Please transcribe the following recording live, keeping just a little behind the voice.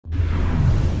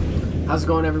How's it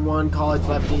going, everyone? College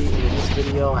Lefty. In this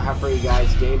video, I have for you guys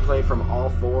gameplay from all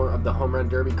 4 of the Home Run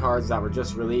Derby cards that were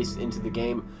just released into the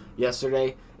game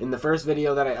yesterday. In the first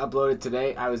video that I uploaded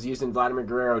today, I was using Vladimir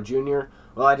Guerrero Jr.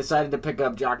 Well, I decided to pick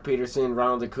up Jock Peterson,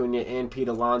 Ronald Acuna, and Pete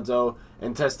Alonso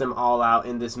and test them all out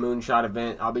in this Moonshot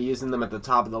event. I'll be using them at the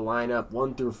top of the lineup,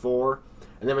 1 through 4.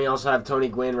 And then we also have Tony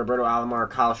Gwynn, Roberto Alomar,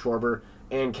 Kyle Schwarber,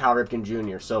 and Cal Ripken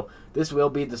Jr. So this will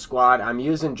be the squad. I'm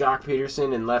using Jock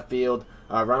Peterson in left field,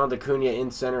 Ronald Acuna in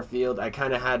center field. I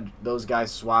kind of had those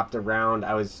guys swapped around.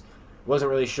 I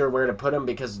wasn't really sure where to put them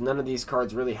because none of these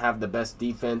cards really have the best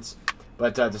defense.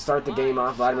 But to start the game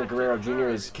off, Vladimir Guerrero Jr.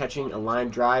 is catching a line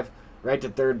drive right to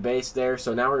third base there.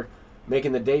 So now we're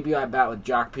making the debut at bat with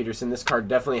Jock Peterson. This card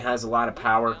definitely has a lot of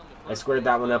power. I squared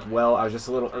that one up well. I was just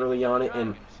a little early on it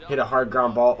and hit a hard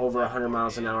ground ball over 100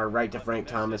 miles an hour right to Frank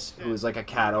Thomas, who is like a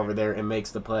cat over there and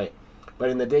makes the play. But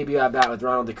in the debut at bat with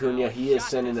Ronald Acuna, he is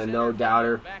sending a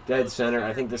no-doubter, dead center.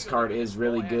 I think this card is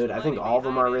really good. I think all of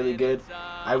them are really good.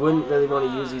 I wouldn't really want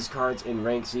to use these cards in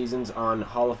ranked seasons on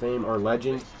Hall of Fame or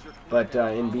Legend, but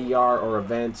in VR or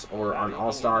events or on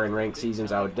All-Star and ranked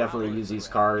seasons, I would definitely use these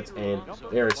cards, and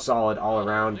they're solid all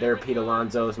around. There, Pete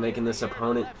Alonso is making this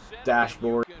opponent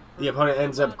dashboard. The opponent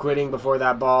ends up quitting before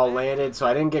that ball landed, so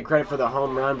I didn't get credit for the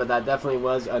home run, but that definitely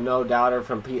was a no-doubter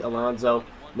from Pete Alonso.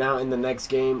 Now in the next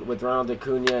game with Ronald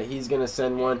Acuna, he's going to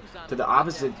send one to the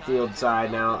opposite field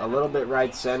side now, a little bit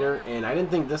right center, and I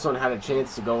didn't think this one had a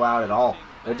chance to go out at all.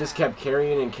 It just kept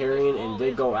carrying and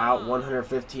did go out.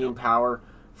 115 power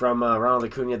from Ronald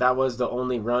Acuna. That was the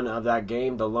only run of that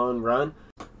game, the lone run.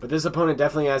 But this opponent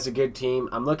definitely has a good team.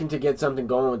 I'm looking to get something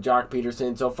going with Jock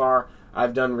Peterson. So far,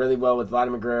 I've done really well with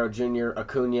Vladimir Guerrero Jr.,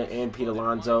 Acuna, and Pete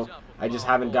Alonso. I just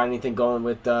haven't got anything going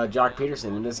with Jock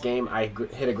Peterson. In this game, I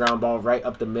hit a ground ball right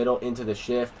up the middle into the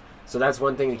shift. So that's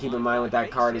one thing to keep in mind with that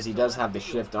card is he does have the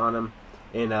shift on him.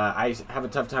 And I have a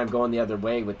tough time going the other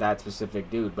way with that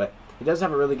specific dude. But he does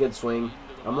have a really good swing.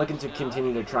 I'm looking to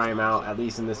continue to try him out, at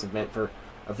least in this event, for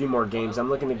a few more games. I'm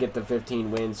looking to get the 15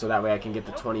 wins so that way I can get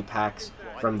the 20 packs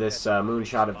from this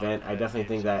Moonshot event. I definitely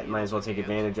think that I might as well take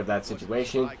advantage of that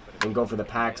situation and go for the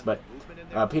packs. But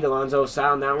Pete Alonso sat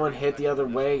on that one, hit the other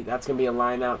way. That's going to be a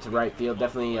line out to right field.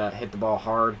 Definitely hit the ball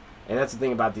hard. And that's the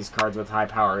thing about these cards with high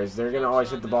power is they're going to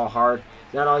always hit the ball hard.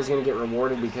 Not always going to get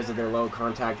rewarded because of their low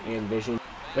contact and vision.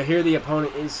 But here the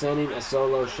opponent is sending a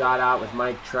solo shot out with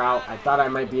Mike Trout. I thought I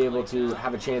might be able to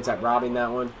have a chance at robbing that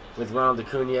one with Ronald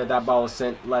Acuna. That ball was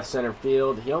sent left center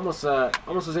field. He almost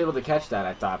was able to catch that,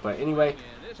 I thought. But anyway,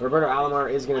 Roberto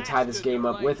Alomar is going to tie this game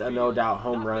up with a no-doubt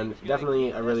home run.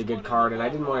 Definitely a really good card, and I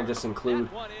didn't want to just include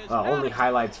only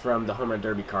highlights from the Home Run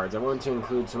Derby cards. I wanted to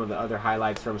include some of the other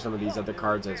highlights from some of these other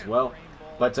cards as well.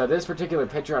 But this particular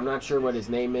pitcher, I'm not sure what his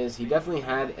name is. He definitely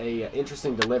had a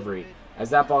interesting delivery. As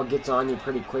that ball gets on you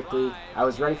pretty quickly, I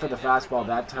was ready for the fastball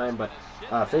that time, but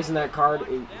facing that card,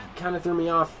 it kind of threw me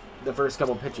off the first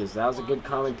couple pitches. That was a good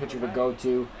calming pitcher to go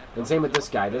to. And same with this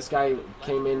guy. This guy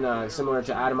came in similar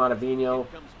to Adam Ottavino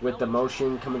with the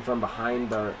motion coming from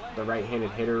behind the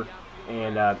right-handed hitter.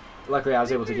 And luckily I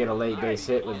was able to get a late base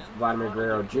hit with Vladimir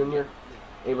Guerrero Jr.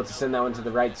 Able to send that one to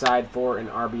the right side for an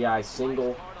RBI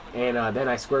single. And then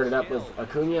I squared it up with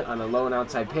Acuna on a low and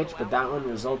outside pitch, but that one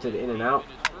resulted in and out.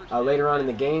 Later on in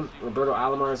the game, Roberto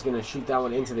Alomar is going to shoot that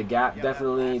one into the gap.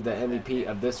 Definitely the MVP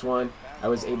of this one. I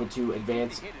was able to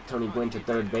advance Tony Gwynn to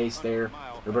third base there.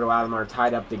 Roberto Alomar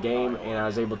tied up the game, and I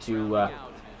was able to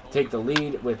take the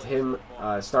lead with him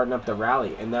starting up the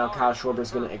rally. And now Kyle Schwarber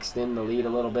is going to extend the lead a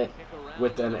little bit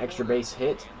with an extra base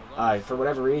hit. For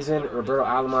whatever reason, Roberto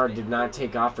Alomar did not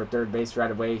take off for third base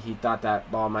right away. He thought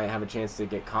that ball might have a chance to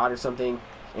get caught or something,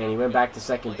 and he went back to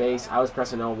second base. I was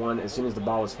pressing 0-1. As soon as the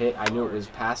ball was hit, I knew it was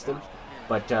past him.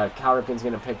 But Cal Ripken's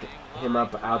going to pick him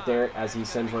up out there as he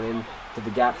sends one in to the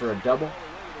gap for a double.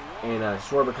 And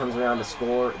Schwarber comes around to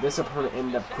score. This opponent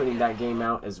ended up quitting that game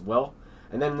out as well.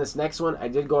 And then in this next one, I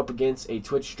did go up against a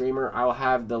Twitch streamer. I will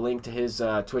have the link to his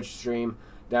Twitch stream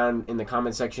down in the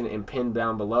comment section and pinned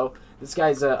down below. This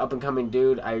guy's an up-and-coming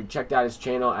dude. I checked out his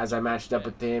channel as I matched up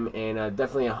with him, and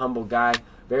definitely a humble guy.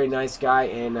 Very nice guy,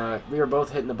 and we were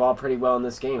both hitting the ball pretty well in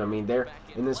this game. I mean, there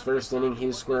in this first inning, he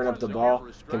was squaring up the ball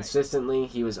consistently.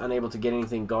 He was unable to get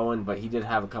anything going, but he did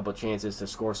have a couple chances to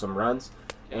score some runs.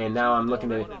 And now I'm looking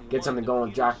to get something going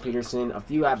with Jock Peterson. A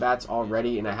few at-bats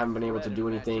already, and I haven't been able to do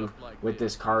anything with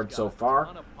this card so far.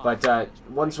 But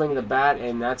one swing of the bat,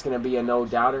 and that's going to be a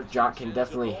no-doubter. Jock can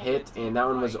definitely hit, and that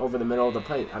one was over the middle of the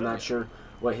plate. I'm not sure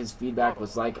what his feedback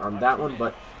was like on that one,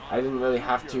 but I didn't really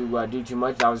have to do too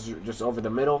much. That was just over the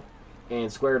middle and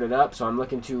squared it up. So I'm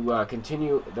looking to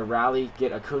continue the rally,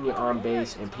 get Acuna on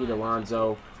base and Pete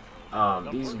Alonso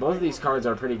Both of these cards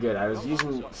are pretty good. I was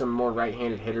using some more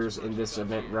right-handed hitters in this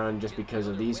event run just because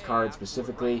of these cards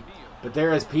specifically. But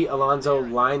there as Pete Alonso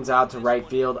lines out to right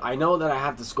field, I know that I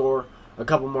have to score a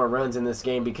couple more runs in this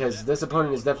game because this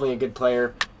opponent is definitely a good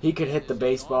player. He could hit the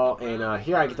baseball, and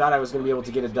here I thought I was going to be able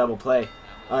to get a double play.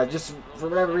 Just for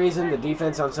whatever reason, the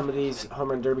defense on some of these home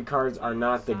run derby cards are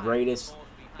not the greatest,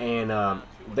 and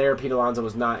there Pete Alonso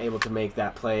was not able to make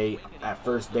that play at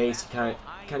first base. He kind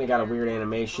of got a weird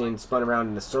animation, spun around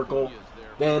in a circle.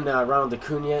 Then Ronald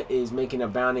Acuna is making a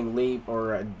bounding leap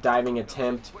or a diving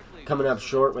attempt, coming up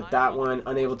short with that one,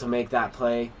 unable to make that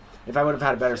play. If I would have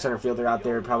had a better center fielder out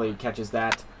there, probably catches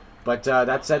that. But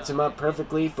that sets him up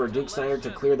perfectly for Duke Snider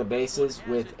to clear the bases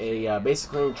with a base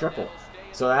clearing triple.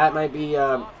 So that might be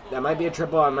a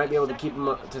triple. I might be able to keep him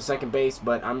up to second base,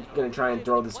 but I'm going to try and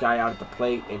throw this guy out at the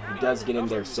plate, and he does get in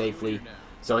there safely.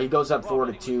 So he goes up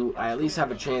 4-2. I at least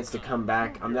have a chance to come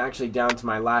back. I'm actually down to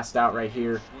my last out right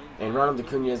here, and Ronald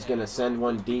Acuna is going to send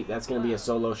one deep. That's going to be a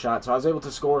solo shot. So I was able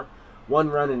to score 1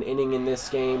 run an inning in this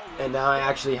game, and now I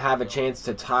actually have a chance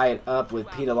to tie it up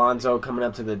with Pete Alonso coming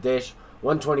up to the dish.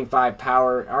 125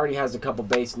 power, already has a couple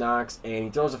base knocks, and he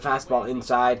throws a fastball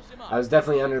inside. I was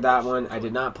definitely under that one. I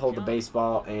did not pull the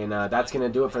baseball, and that's going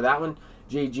to do it for that one.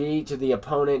 GG to the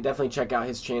opponent. Definitely check out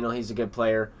his channel. He's a good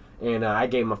player, and I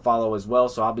gave him a follow as well,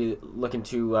 so I'll be looking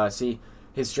to see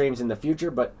his streams in the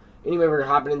future. But anyway, we're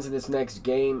hopping into this next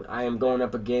game. I am going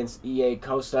up against EA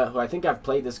Costa, who I think I've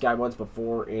played this guy once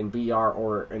before in BR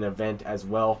or an event as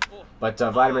well. But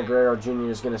Vladimir Guerrero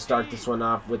Jr. is going to start this one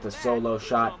off with a solo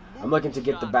shot. I'm looking to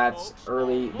get the bats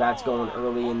going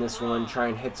early in this one, try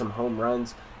and hit some home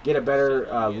runs, get a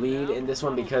better lead in this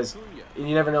one because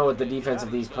you never know with the defense of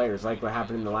these players. Like what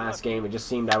happened in the last game, it just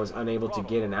seemed I was unable to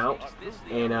get an out.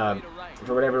 And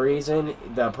for whatever reason,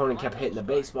 the opponent kept hitting the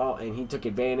baseball, and he took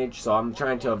advantage. So I'm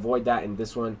trying to avoid that in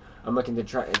this one. I'm looking to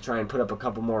try and put up a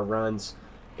couple more runs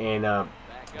and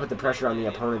put the pressure on the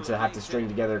opponent to have to string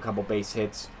together a couple base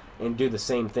hits and do the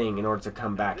same thing in order to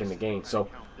come back in the game. So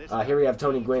here we have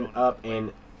Tony Gwynn up,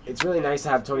 and it's really nice to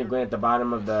have Tony Gwynn at the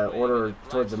bottom of the order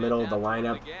towards the middle of the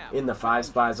lineup in the 5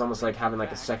 spot. It's almost like having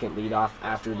like a second leadoff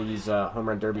after these home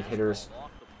run derby hitters.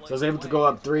 So I was able to go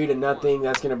up 3-0.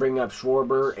 That's going to bring up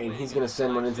Schwarber, and he's going to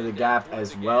send one into the gap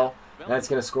as well. That's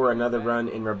going to score another run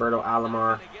in Roberto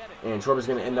Alomar, and Schwarber's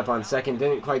going to end up on second.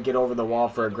 Didn't quite get over the wall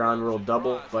for a ground rule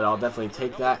double, but I'll definitely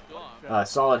take that.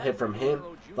 Solid hit from him.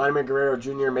 Vladimir Guerrero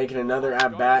Jr. making another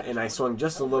at-bat, and I swung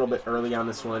just a little bit early on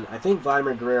this one. I think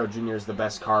Vladimir Guerrero Jr. is the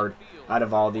best card out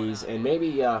of all these, and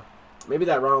maybe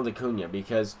that Ronald Acuna,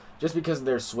 because just because of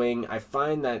their swing, I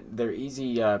find that they're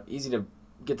easy to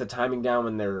get the timing down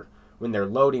when they're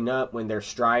loading up, when they're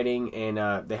striding,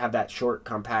 and they have that short,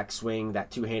 compact swing,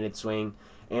 that two-handed swing.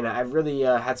 And I've really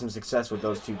had some success with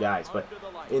those two guys. But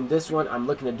in this one, I'm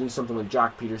looking to do something with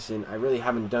Jock Peterson. I really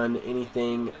haven't done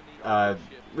anything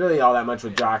really all that much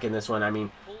with Jock in this one. I mean,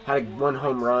 had 1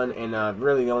 home run and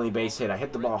really the only base hit. I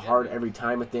hit the ball hard every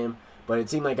time with him, but it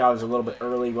seemed like I was a little bit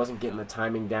early, wasn't getting the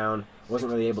timing down,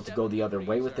 wasn't really able to go the other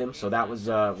way with him. So that was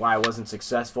why I wasn't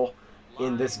successful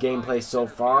in this gameplay so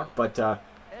far. But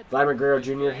Vladimir Guerrero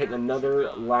Jr. hitting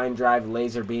another line drive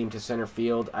laser beam to center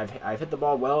field. I've hit the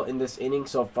ball well in this inning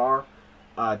so far.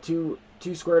 Two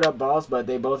squared up balls, but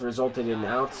they both resulted in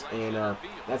outs, and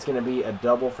that's going to be a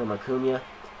double from Acuna.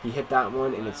 He hit that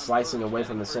one, and it's slicing away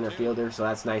from the center fielder, so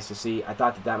that's nice to see. I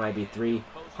thought that might be 3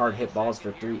 hard hit balls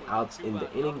for 3 outs in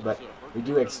the inning, but we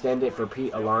do extend it for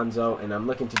Pete Alonso, and I'm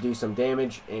looking to do some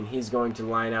damage, and he's going to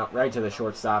line out right to the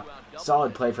shortstop.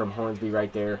 Solid play from Hornsby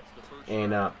right there, and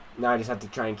now I just have to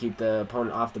try and keep the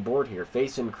opponent off the board here.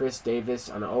 Facing Chris Davis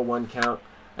on an 0-1 count.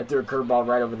 I threw a curveball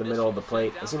right over the middle of the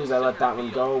plate. As soon as I let that one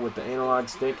go with the analog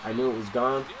stick, I knew it was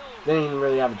gone. Didn't even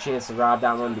really have a chance to rob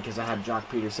that one because I had Jock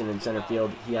Peterson in center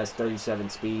field. He has 37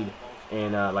 speed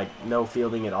and like no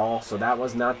fielding at all, so that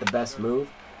was not the best move.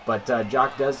 But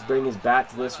Jock does bring his bat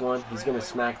to this one. He's going to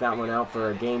smack that one out for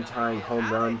a game-tying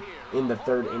home run in the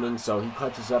 3rd inning, so he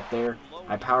clutches up there.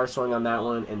 I power swung on that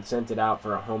one and sent it out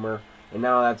for a homer. And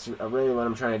now that's really what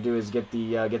I'm trying to do is get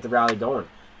the rally going.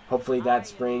 Hopefully that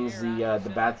springs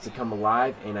the bats to come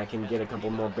alive, and I can get a couple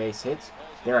more base hits.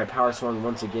 There I power swung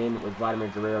once again with Vladimir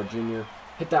Guerrero Jr.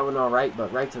 Hit that one all right,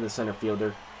 but right to the center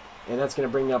fielder. And that's going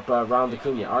to bring up Ronald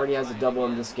Acuna. Already has a double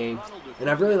in this game. And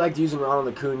I've really liked using Ronald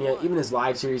Acuna. Even his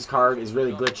live series card is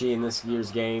really glitchy in this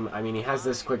year's game. I mean, he has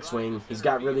this quick swing. He's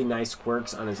got really nice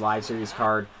quirks on his live series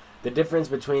card. The difference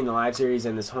between the live series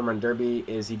and this home run derby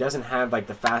is he doesn't have like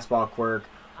the fastball quirk,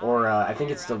 or I think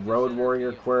it's the road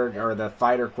warrior quirk, or the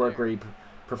fighter quirk where he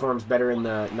performs better in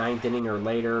the 9th inning or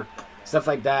later. stuff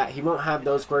like that. He won't have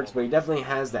those quirks, but he definitely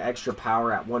has the extra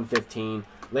power at 115.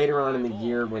 Later on in the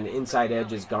year, when Inside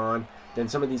Edge is gone, then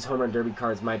some of these Home Run Derby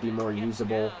cards might be more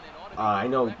usable. I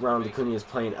know Ronald Acuna is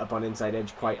playing up on Inside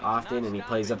Edge quite often, and he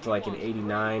plays up to like an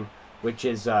 89, which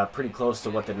is pretty close to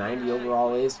what the 90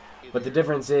 overall is. But the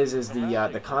difference is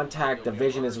the contact, the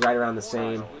vision is right around the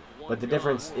same. But the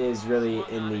difference is really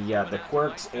in the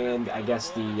quirks and I guess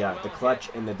the clutch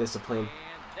and the discipline.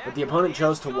 But the opponent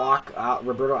chose to walk out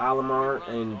Roberto Alomar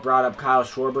and brought up Kyle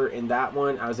Schwarber. In that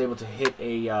one, I was able to hit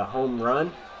a home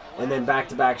run. And then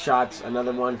back-to-back shots,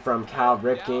 another one from Cal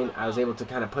Ripken. I was able to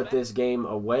kind of put this game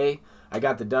away. I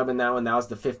got the dub in that one. That was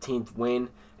the 15th win.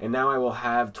 And now I will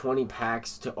have 20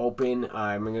 packs to open.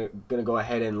 I'm going to go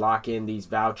ahead and lock in these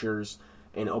vouchers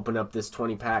and open up this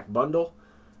 20-pack bundle.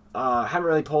 Haven't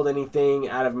really pulled anything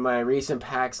out of my recent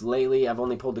packs lately. I've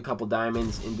only pulled a couple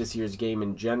diamonds in this year's game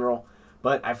in general.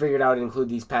 But I figured I would include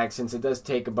these packs since it does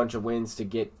take a bunch of wins to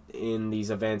get in these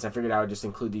events. I figured I would just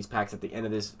include these packs at the end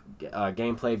of this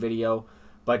gameplay video.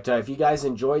 But if you guys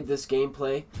enjoyed this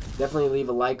gameplay, definitely leave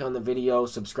a like on the video.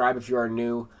 Subscribe if you are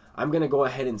new. I'm going to go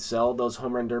ahead and sell those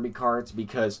Home Run Derby cards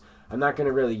because I'm not going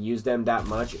to really use them that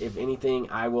much. If anything,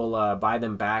 I will buy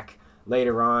them back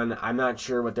later on. I'm not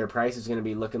sure what their price is going to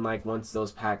be looking like once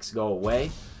those packs go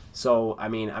away. So, I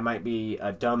mean, I might be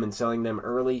dumb in selling them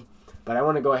early. But I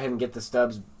want to go ahead and get the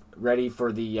stubs ready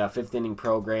for the 5th inning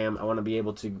program. I want to be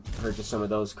able to purchase some of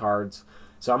those cards.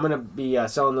 So I'm going to be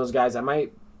selling those guys. I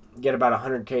might get about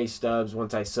 100K stubs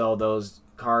once I sell those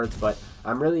cards. But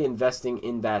I'm really investing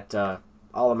in that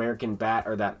All-American bat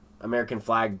or that American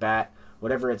flag bat,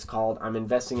 whatever it's called. I'm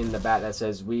investing in the bat that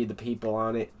says "We the People"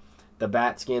 on it. The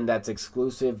bat skin that's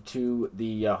exclusive to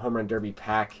the Home Run Derby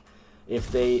pack.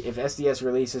 If SDS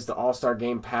releases the All-Star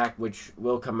Game pack, which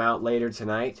will come out later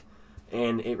tonight,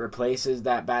 and it replaces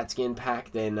that bat skin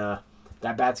pack, then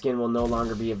that bat skin will no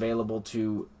longer be available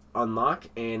to unlock,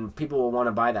 and people will want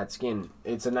to buy that skin.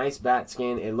 It's a nice bat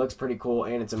skin. It looks pretty cool,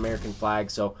 and it's American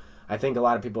flag, so I think a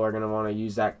lot of people are going to want to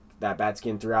use that bat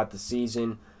skin throughout the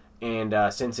season. And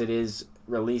since it is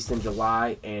released in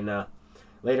July, and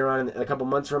later on, a couple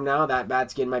months from now, that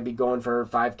bat skin might be going for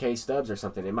 5K stubs or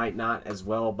something. It might not as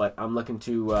well, but I'm looking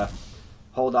to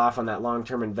hold off on that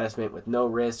long-term investment with no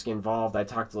risk involved. I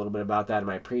talked a little bit about that in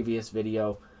my previous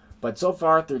video. But so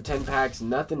far, through 10 packs,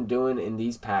 nothing doing in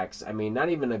these packs. I mean, not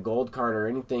even a gold card or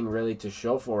anything really to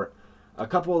show for it. A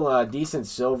couple decent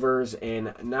silvers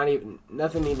and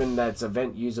nothing even that's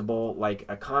event usable. Like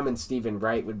a common Stephen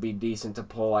Wright would be decent to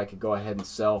pull. I could go ahead and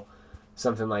sell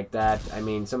something like that. I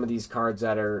mean, some of these cards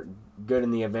that are good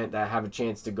in the event that have a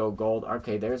chance to go gold.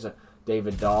 Okay, there's a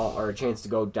David Dahl, or a chance to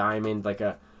go diamond, like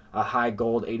a high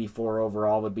gold 84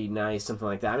 overall would be nice, something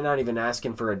like that. I'm not even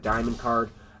asking for a diamond card.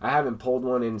 I haven't pulled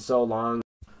one in so long.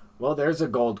 Well, there's a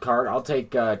gold card. I'll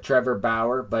take Trevor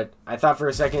Bauer, but I thought for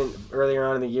a second earlier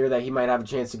on in the year that he might have a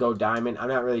chance to go diamond. I'm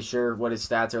not really sure what his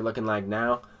stats are looking like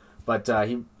now, but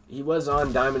he was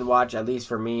on Diamond Watch, at least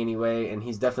for me anyway, and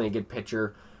he's definitely a good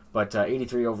pitcher. But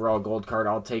 83 overall gold card,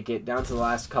 I'll take it. Down to the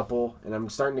last couple, and I'm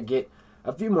starting to get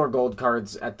a few more gold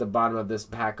cards at the bottom of this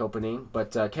pack opening.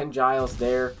 But Ken Giles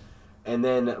there. And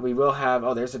then we will have,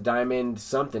 oh, there's a diamond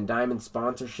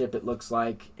sponsorship, it looks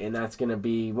like. And that's going to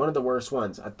be one of the worst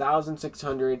ones.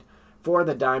 1,600 for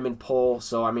the diamond pull.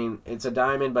 So, I mean, it's a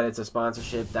diamond, but it's a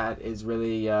sponsorship. That is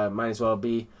really, might as well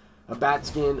be a bat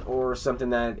skin or something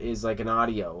that is like an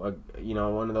audio. You know,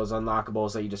 one of those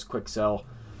unlockables that you just quick sell.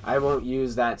 I won't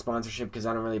use that sponsorship because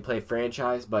I don't really play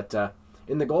franchise. But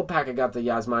in the gold pack, I got the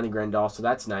Yasmani Grandal, so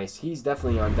that's nice. He's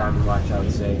definitely on Diamond Watch, I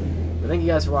would say. But thank you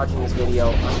guys for watching this video.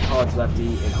 I'm College Lefty,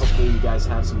 and hopefully you guys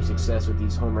have some success with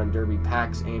these Home Run Derby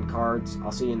packs and cards.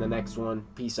 I'll see you in the next one.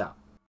 Peace out.